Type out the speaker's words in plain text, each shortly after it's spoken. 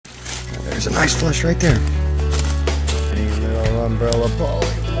there's a nice flush right there. A little umbrella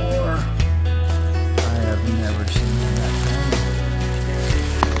polypore. I have never seen that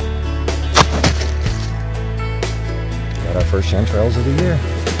kind. Got our first chanterelles of the year.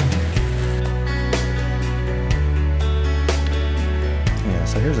 Yeah,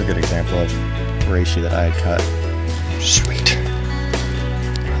 so here's a good example of reishi that I had cut. Sweet.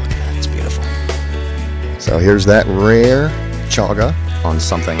 Oh, look at that, it's beautiful. So here's that rare chaga on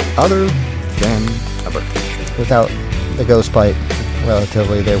something other than a birch. Without the ghost bite,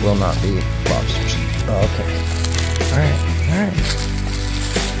 relatively, there will not be lobsters. Oh, okay. Alright.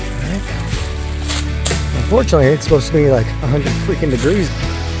 Unfortunately, it's supposed to be like 100 freaking degrees.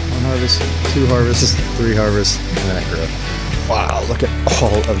 1 harvest, 2 harvests, 3 harvests, and then it grew. Wow, look at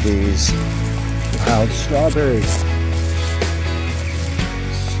all of these wild strawberries.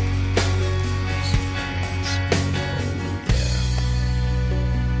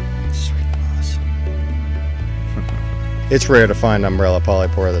 It's rare to find umbrella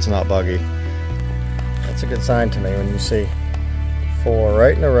polypore that's not buggy. That's a good sign to me when you see 4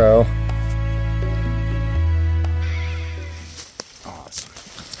 right in a row. Awesome.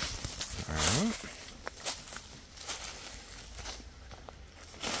 Alright.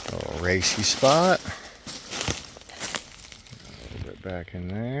 Little Reishi spot. A little bit back in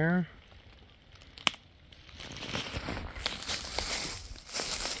there.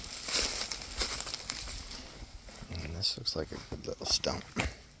 This looks like a good little stump.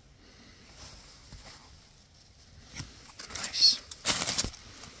 Nice.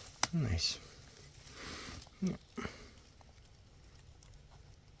 Nice. Yeah.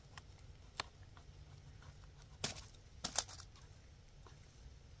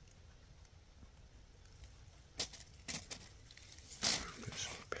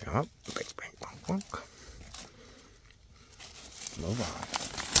 Pick up. Move on.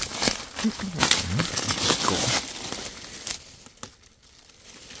 Cool.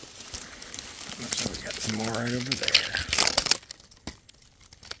 So we got some more right over there.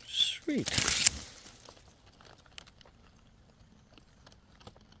 Sweet.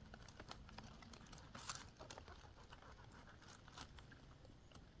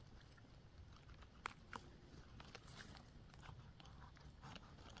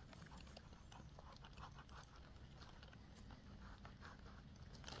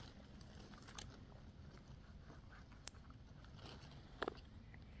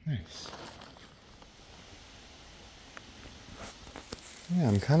 Nice. Yeah,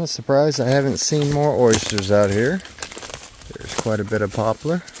 I'm kind of surprised I haven't seen more oysters out here. There's quite a bit of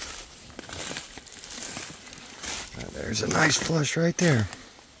poplar. There's a nice flush right there.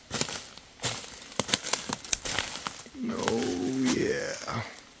 Oh yeah.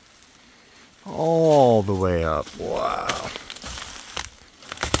 All the way up. Wow.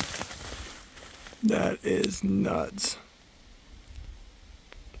 That is nuts.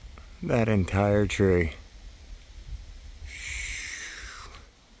 That entire tree.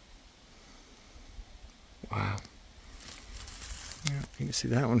 Wow. Yeah, you can see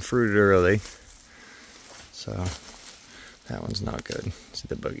that one fruited early. So that one's not good. See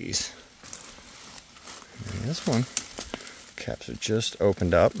the boogies. And this one, caps are just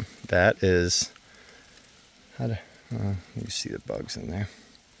opened up. That is, you see the bugs in there.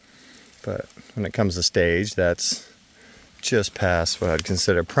 But when it comes to stage, that's just past what I'd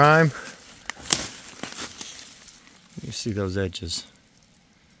consider prime. You see those edges.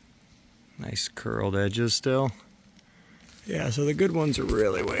 Nice curled edges still. Yeah, so the good ones are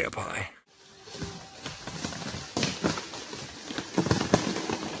really way up high.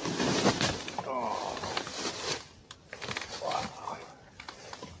 Oh. Wow.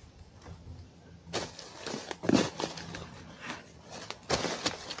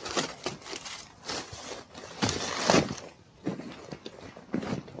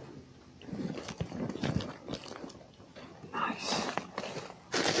 Nice.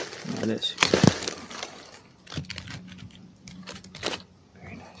 That is.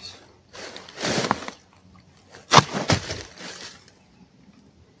 Very nice.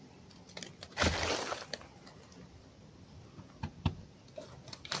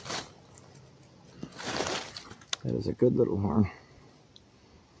 That is a good little horn.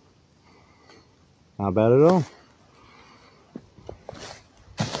 Not bad at all.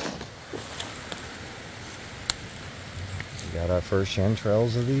 We got our first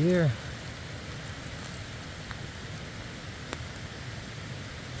chanterelles of the year.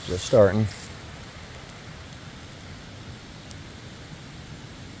 Just starting.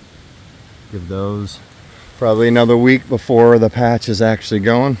 Give those probably another week before the patch is actually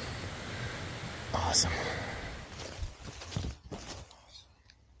going. Awesome.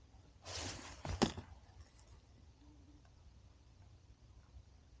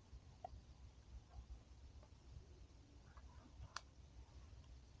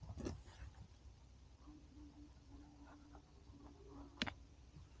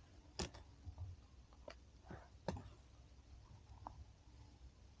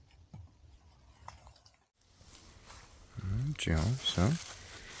 alright, y'all. So,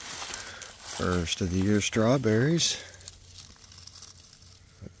 first of the year strawberries.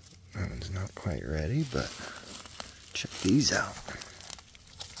 That one's not quite ready, but check these out.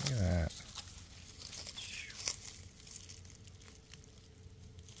 Look at that.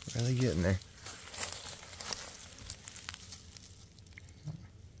 Really getting there.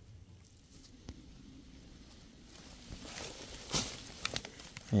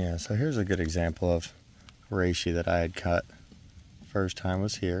 Yeah, so here's a good example of reishi that I had cut. First time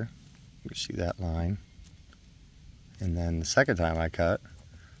was here. You see that line. And then the second time I cut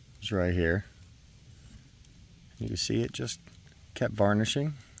was right here. You can see it just kept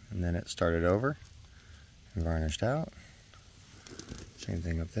varnishing, and then it started over and varnished out. Same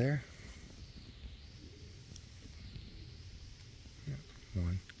thing up there.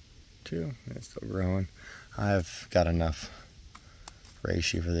 One, two, and it's still growing. I've got enough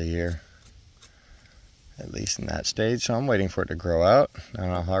reishi for the year, at least in that stage, so I'm waiting for it to grow out,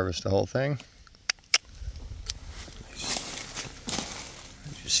 and I'll harvest the whole thing.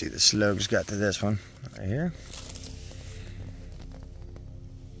 You see the slugs got to this one right here.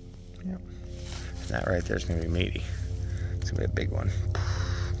 Yep. And that right there is going to be meaty. It's going to be a big one.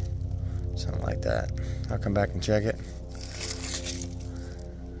 Something like that. I'll come back and check it.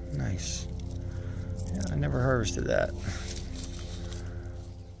 Nice. Yeah, I never harvested that.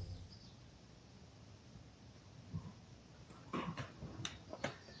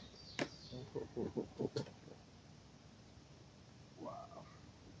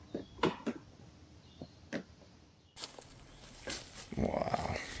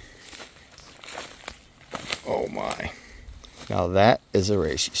 Wow. Oh my. Now that is a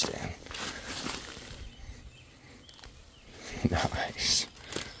reishi stand. Nice.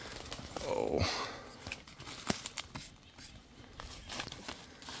 Oh.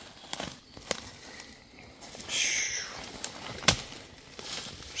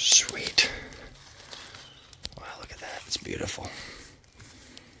 Sweet. Wow, look at that. It's beautiful.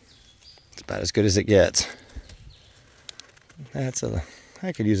 It's about as good as it gets.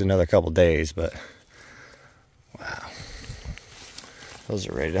 I could use another couple days, but wow. Those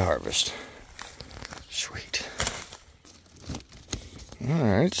are ready to harvest. Sweet.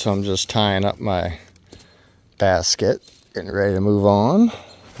 Alright, so I'm just tying up my basket, getting ready to move on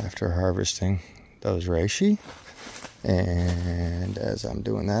after harvesting those reishi. And as I'm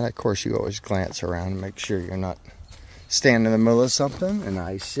doing that, of course, you always glance around and make sure you're not standing in the middle of something. And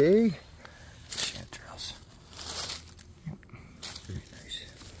I see chanterelles. Yep. Very nice.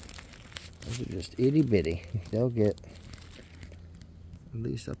 Those are just itty bitty. They'll get at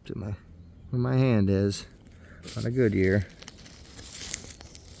least up to where my hand is on a good year.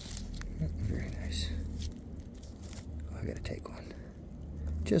 Very nice. Oh, I gotta take one.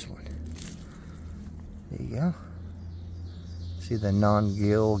 Just one. There you go. See the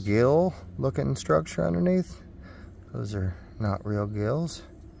non-gill looking structure underneath? Those are not real gills.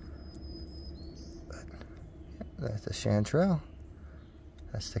 But yeah, that's the chanterelle.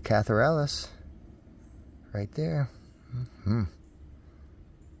 That's the Chanterelles right there. Very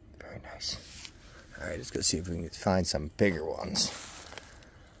nice. All right, let's go see if we can find some bigger ones.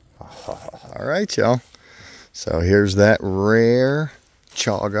 All right, y'all. So here's that rare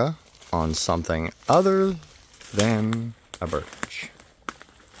chaga on something other than a birch.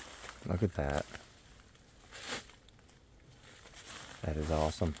 Look at that. That is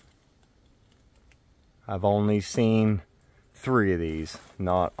awesome. I've only seen 3 of these,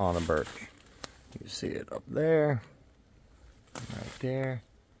 not on a birch. You see it up there, right there.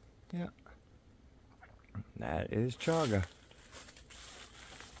 Yeah, that is chaga.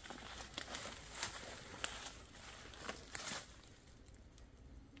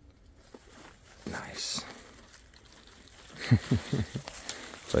 Nice.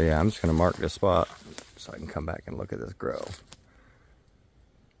 So yeah, I'm just gonna mark this spot so I can come back and look at this grow.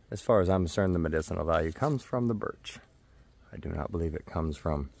 As far as I'm concerned, the medicinal value comes from the birch. I do not believe it comes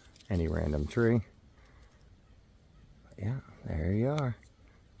from any random tree. But yeah, there you are.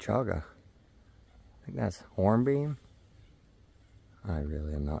 Chaga. I think that's hornbeam. I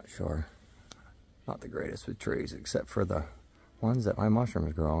really am not sure. Not the greatest with trees, except for the ones that my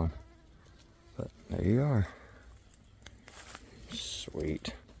mushrooms grow on. But there you are.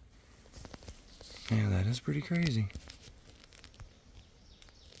 Sweet. Yeah, that is pretty crazy.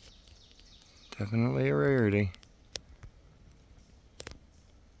 Definitely a rarity.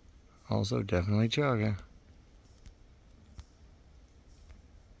 Also definitely chaga.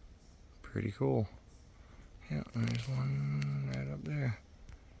 Pretty cool. Yeah, there's one right up there.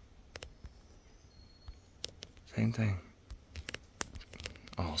 Same thing.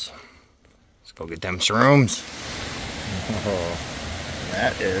 Awesome. Let's go get them shrooms. Oh,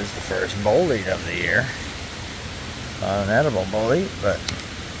 that is the first bolete of the year. Not an edible bolete, but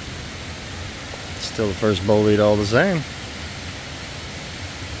still the first bolete all the same.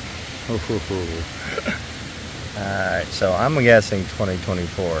 Alright, so I'm guessing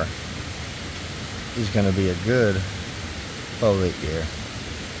 2024 is going to be a good bolete year,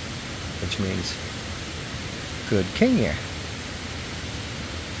 which means good king year.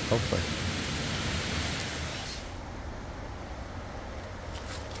 Hopefully.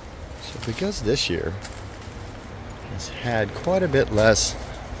 So because this year has had quite a bit less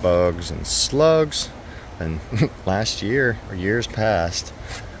bugs and slugs than last year or years past,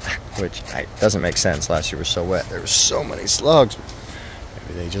 which doesn't make sense. Last year was so wet. There were so many slugs.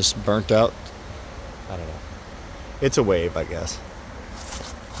 Maybe they just burnt out. I don't know. It's a wave, I guess.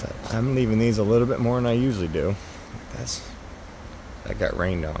 But I'm leaving these a little bit more than I usually do. That got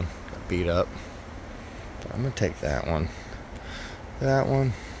rained on. Got beat up. But I'm going to take that one. That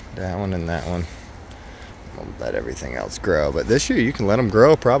one. That one and that one. I'll let everything else grow. But this year you can let them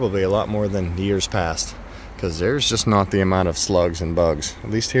grow probably a lot more than years past, because there's just not the amount of slugs and bugs, at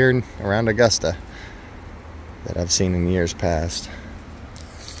least here around Augusta, that I've seen in years past.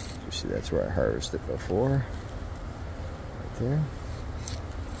 You see, that's where I harvested before. Right there.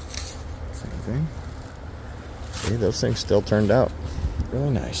 Same thing. See, those things still turned out really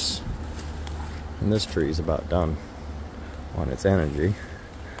nice. And this tree is about done on its energy,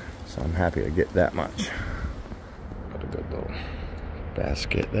 so I'm happy to get that much. Got a good little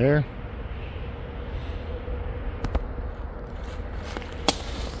basket there.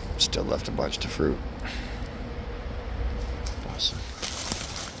 Still left a bunch of fruit. Awesome.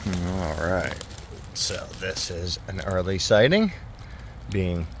 Alright, so this is an early sighting,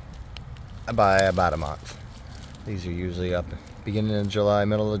 being by about a month. These are usually up beginning of July,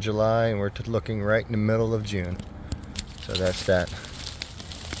 middle of July, and we're looking right in the middle of June. So that's that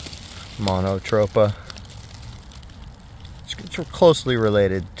monotropa. It's closely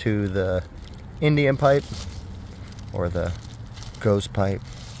related to the Indian pipe, or the ghost pipe,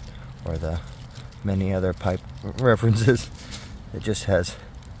 or the many other pipe references. It just has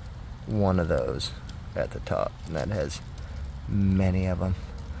one of those at the top, and that has many of them.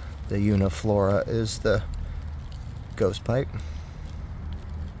 The uniflora is the ghost pipe.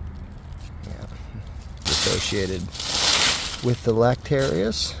 Yeah. Associated with the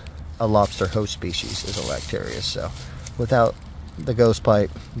Lactarius. A lobster host species is a Lactarius, so without the ghost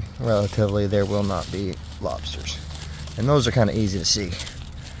pipe, relatively, there will not be lobsters. And those are kind of easy to see.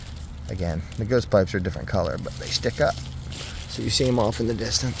 Again, the ghost pipes are a different color, but they stick up. So you see them off in the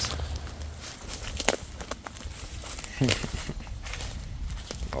distance.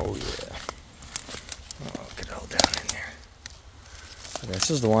 Oh yeah. Oh, look at all down in there.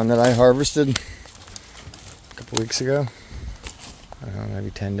 This is the one that I harvested a couple weeks ago. I don't know, maybe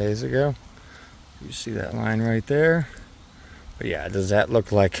 10 days ago. You see that line right there? But yeah, does that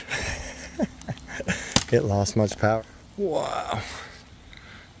look like it lost much power? Wow.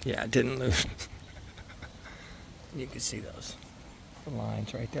 Yeah, it didn't lose. You can see those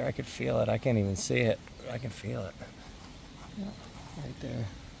lines right there. I could feel it. I can't even see it, but I can feel it. Yeah, right there.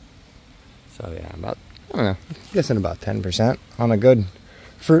 So yeah, about, I don't know, I'm guessing about 10% on a good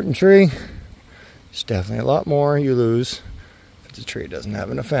fruiting tree. It's definitely a lot more you lose if the tree doesn't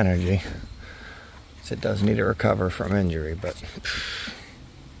have enough energy. So it does need to recover from injury, but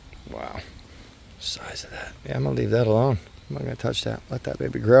wow, size of that. Yeah, I'm gonna leave that alone. I'm not gonna touch that. Let that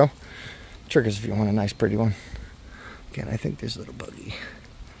baby grow. Triggers if you want a nice pretty one. Again, I think there's a little buggy.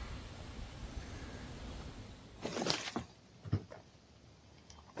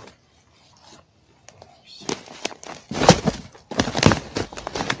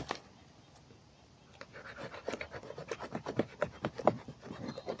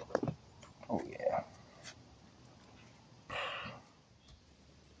 Oh yeah.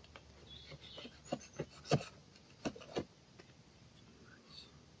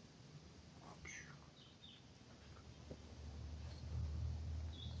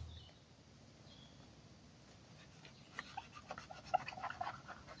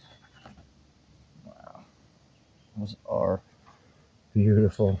 Those are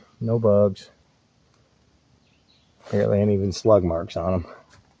beautiful. No bugs. Barely any even slug marks on them.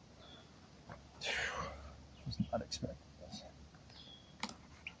 Was not expecting this.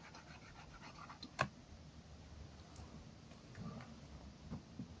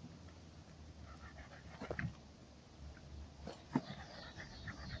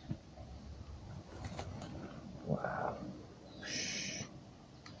 Wow.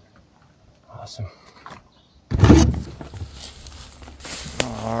 Awesome.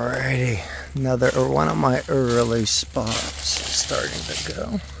 Alrighty. one of my early spots starting to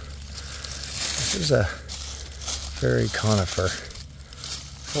go. This is a very conifer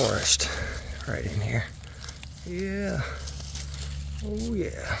forest right in here. Yeah. Oh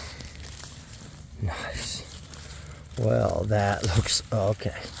yeah. Nice. Well, that looks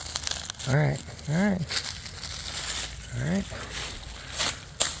okay. Alright.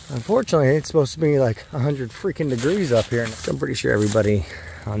 Unfortunately, it's supposed to be like 100 freaking degrees up here. I'm pretty sure everybody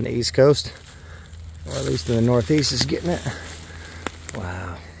on the East Coast, or at least in the Northeast, is getting it.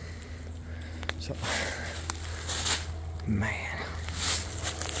 Wow. So, man.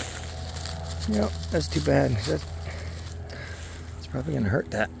 Yep, that's too bad. It's probably going to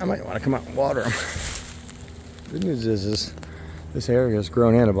hurt that. I might want to come out and water them. Good news is this area has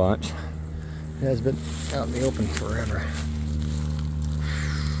grown in a bunch. It has been out in the open forever.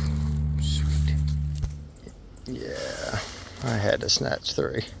 Sweet. Yeah, I had to snatch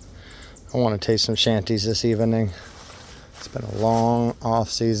 3. I want to taste some shanties this evening. It's been a long off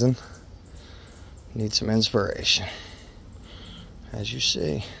season. Need some inspiration. As you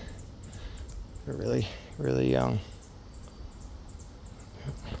see, they're really, really young.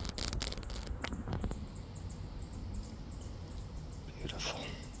 Beautiful.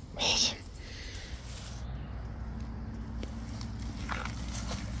 Awesome.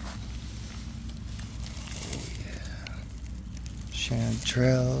 Yeah.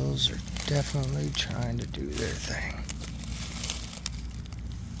 Chanterelles are definitely trying to do their thing.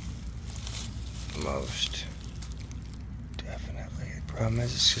 Most definitely. The problem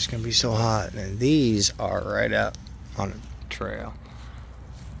is it's just going to be so hot. And these are right out on a trail.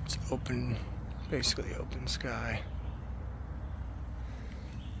 It's open, basically open sky.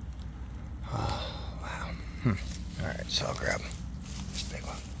 Oh, wow. Alright, so I'll grab this big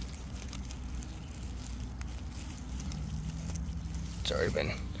one. It's already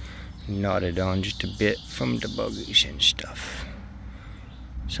been knotted on just a bit from the buggies and stuff.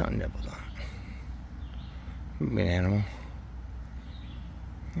 Something nibbled on it. Be an animal.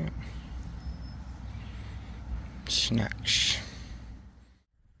 Yep. Snacks.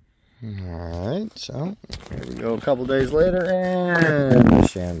 Alright, so here we go a couple days later, and the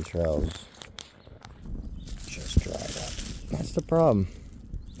chanterelles just dried up. That's the problem.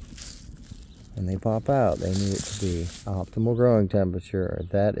 When they pop out, they need it to be optimal growing temperature.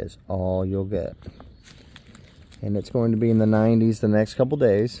 That is all you'll get. And it's going to be in the 90s the next couple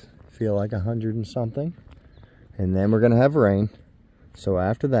days. Feel like 100 and something. And then we're going to have rain. So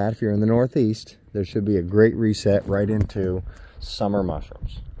after that, if you're in the Northeast, there should be a great reset right into summer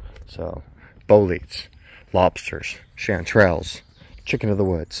mushrooms. So, boletes, lobsters, chanterelles, chicken of the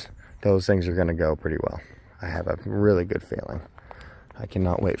woods. Those things are going to go pretty well. I have a really good feeling. I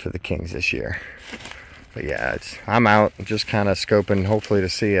cannot wait for the kings this year. But yeah, I'm out just kind of scoping, hopefully to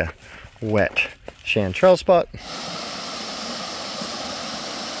see a wet chanterelle spot.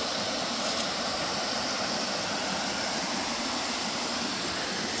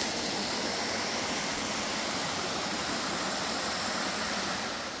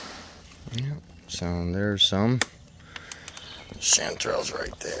 Yep, so there's some chanterelles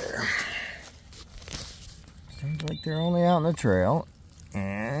right there. Seems like they're only out on the trail,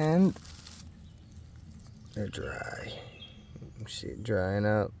 and they're dry. You see it drying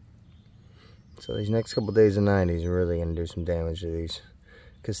up. So these next couple days of 90s are really going to do some damage to these.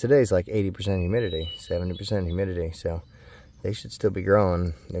 Because today's like 80% humidity, 70% humidity, so they should still be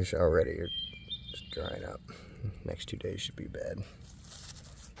growing. They're already just drying up. Next 2 days should be bad.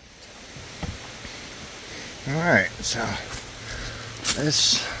 Alright, so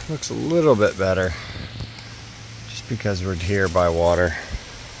this looks a little bit better. Just because we're here by water.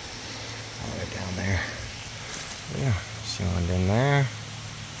 All the way down there. Yeah, see one in there.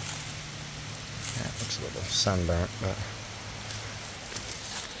 Yeah, it looks a little sunburnt, but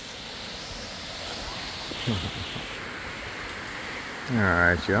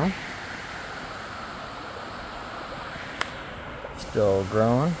alright, Joe. Still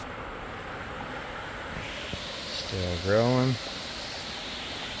growing. Still growing.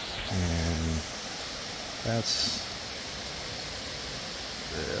 And that's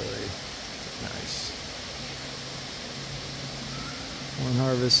really nice. 1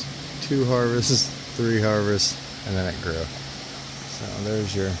 harvest, 2 harvests, 3 harvests, and then it grew. So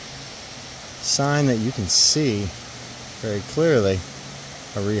there's your sign that you can see very clearly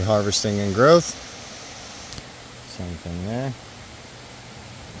a reharvesting and growth. Same thing there.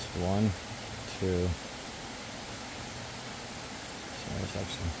 Just 1, 2. So there's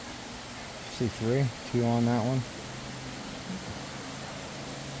actually, see 3, 2 on that one.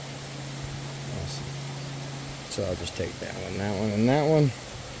 Awesome. So I'll just take that one, and that one.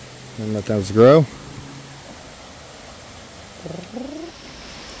 and let those grow.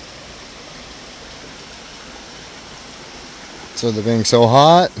 So they're being so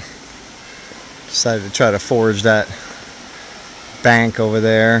hot, decided to try to forage that bank over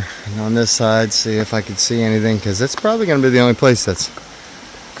there and on this side, see if I could see anything, because it's probably going to be the only place that's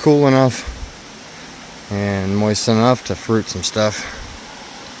cool enough and moist enough to fruit some stuff.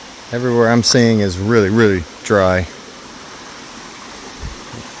 Everywhere I'm seeing is really, really dry.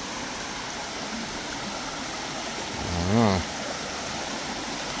 I don't know.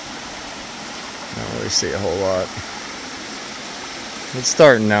 I don't really see a whole lot. It's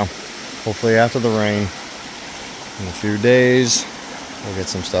starting now. Hopefully after the rain, in a few days, we'll get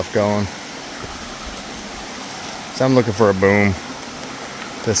some stuff going. So I'm looking for a boom.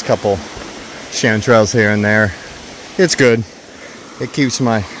 This couple chanterelles here and there. It's good. It keeps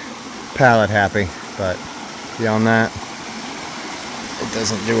my palate happy, but beyond that, it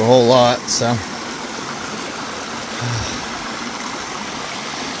doesn't do a whole lot, so.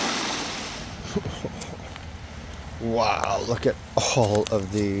 Wow, look at all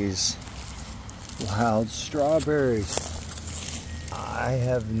of these wild strawberries. I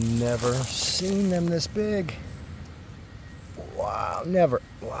have never seen them this big. Wow, never.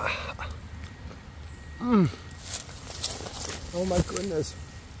 Wow. Oh my goodness.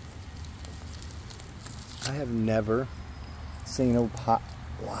 I have never seen a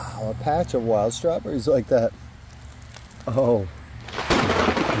patch of wild strawberries like that. Oh.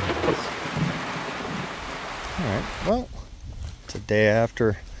 Alright, well, it's a day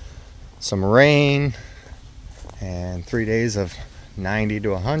after some rain and 3 days of 90 to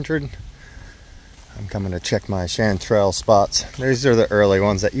 100. I'm coming to check my chanterelle spots. These are the early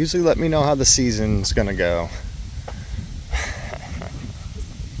ones that usually let me know how the season's gonna go.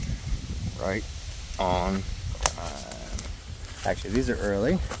 Right on time. Actually, these are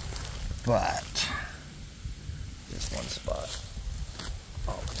early, but this one spot.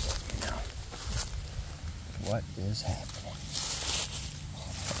 Oh, let me know. What is happening?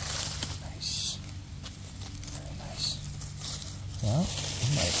 Nice. Very nice. Well,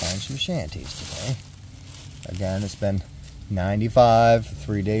 we might find some shanties today. Again, it's been 95,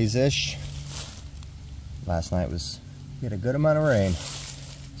 3 days-ish. Last night we had a good amount of rain.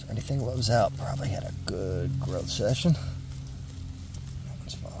 So anything that was out probably had a good growth session. That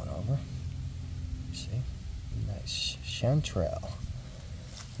one's falling over. See? Nice chanterelle.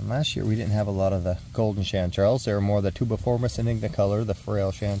 And last year we didn't have a lot of the golden chanterelles. They were more the tubiformis indignicolor, the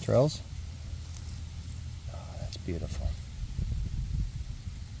frail chanterelles. Oh, that's beautiful.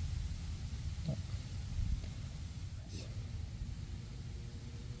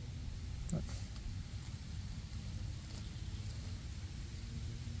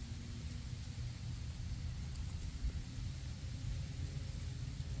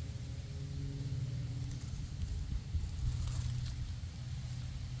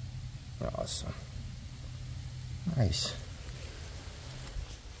 Awesome. Nice.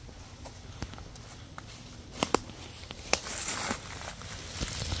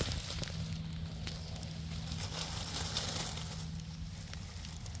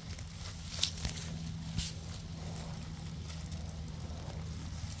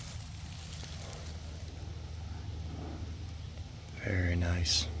 Very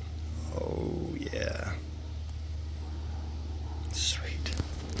nice. Oh yeah. Sweet.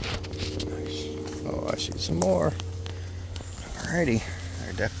 Oh, I see some more. Alrighty.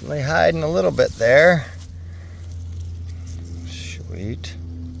 They're definitely hiding a little bit there. Sweet.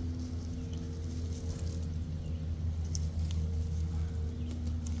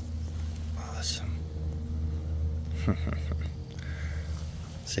 Awesome.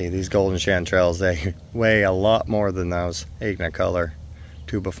 See, these golden chanterelles, they weigh a lot more than those ignicolor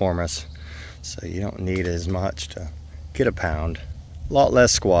tubiformis. So you don't need as much to get a pound. A lot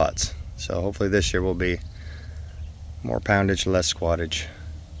less squats. So hopefully this year will be more poundage, less squattage.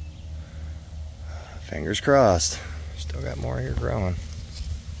 Fingers crossed. Still got more here growing.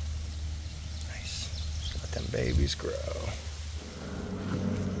 Nice. Just let them babies grow.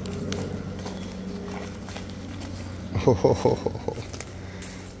 Oh,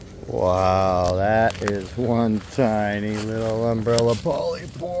 wow, that is one tiny little umbrella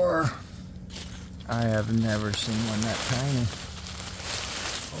polypore. I have never seen one that tiny.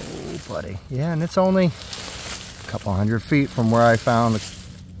 Oh, buddy. Yeah, and it's only a couple 100 feet from where I found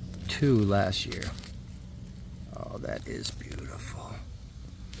 2 last year. Oh, that is beautiful.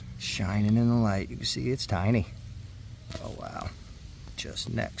 Shining in the light. You can see it's tiny. Oh, wow.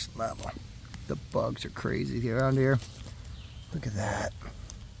 Just next level. The bugs are crazy around here. Look at that.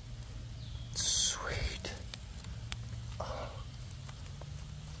 Sweet. Oh.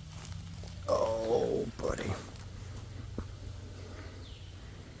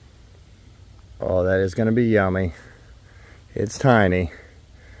 is going to be yummy. It's tiny.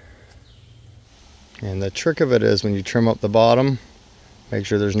 And the trick of it is when you trim up the bottom, make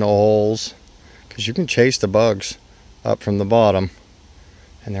sure there's no holes, because you can chase the bugs up from the bottom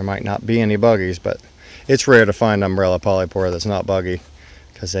and there might not be any buggies, but it's rare to find umbrella polypore that's not buggy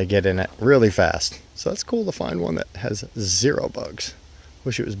because they get in it really fast. So it's cool to find one that has 0 bugs.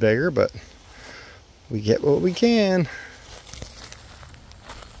 Wish it was bigger, but we get what we can.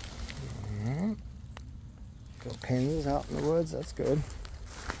 Go pins out in the woods, that's good.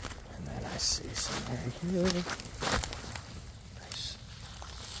 And then I see some right here. Nice.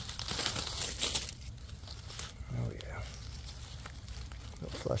 Oh yeah. The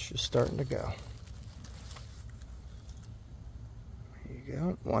flesh is starting to go. There you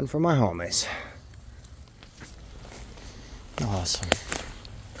go. One for my homies. Awesome.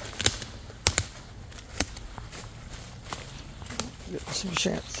 Getting some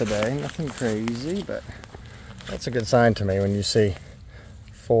chance today. Nothing crazy, but that's a good sign to me when you see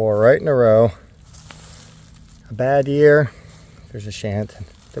 4 right in a row. A bad year, there's a chance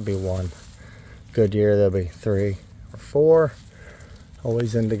there'll be 1. Good year, there'll be 3 or 4.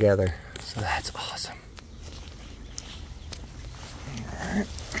 Always in together. So that's awesome. Alright.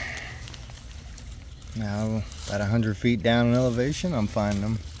 Now, about 100 feet down in elevation, I'm finding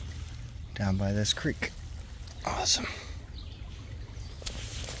them down by this creek. Awesome.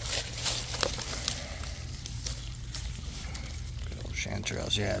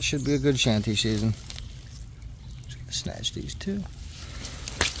 Chanterelles, yeah, it should be a good shanty season. Just gonna snatch these too.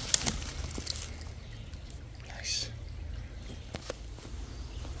 Nice.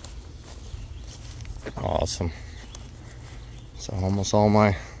 Awesome. So almost all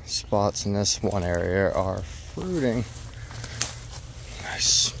my spots in this one area are fruiting.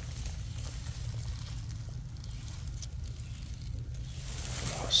 Nice.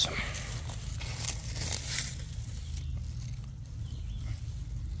 Awesome.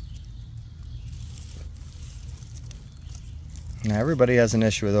 Now everybody has an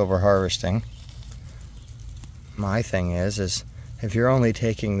issue with over-harvesting. My thing is if you're only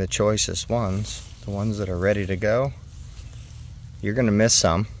taking the choicest ones, the ones that are ready to go, you're gonna miss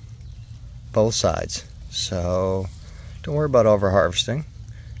some, both sides. So don't worry about over-harvesting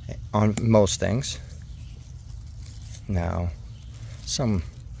on most things. Now, some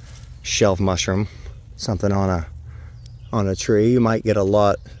shelf mushroom, something on a tree, you might get a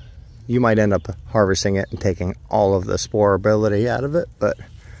lot. You might end up harvesting it and taking all of the sporability out of it, but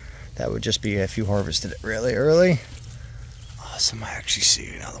that would just be if you harvested it really early. Awesome, I actually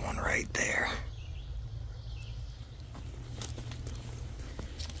see another one right there.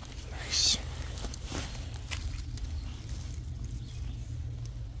 Nice.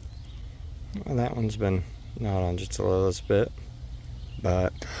 Well, that one's been not on just a little bit,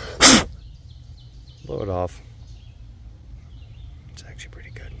 but blow it off. It's actually pretty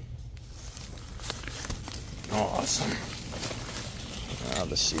good. Awesome. Now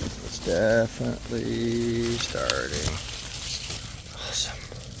the seed is definitely starting. Awesome.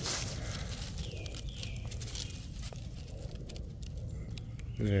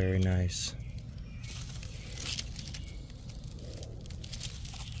 Very nice.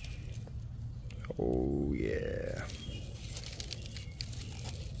 Oh yeah.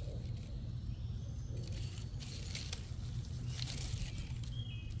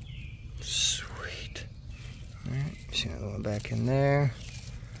 See another one back in there.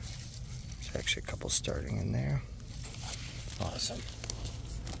 There's actually a couple starting in there. Awesome.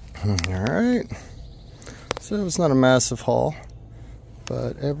 Alright. So it's not a massive haul,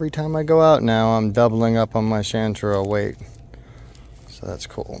 but every time I go out now, I'm doubling up on my chanterelle weight. So that's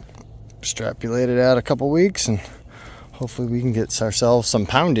cool. Extrapolate it out a couple weeks and hopefully we can get ourselves some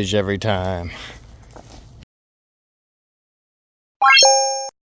poundage every time.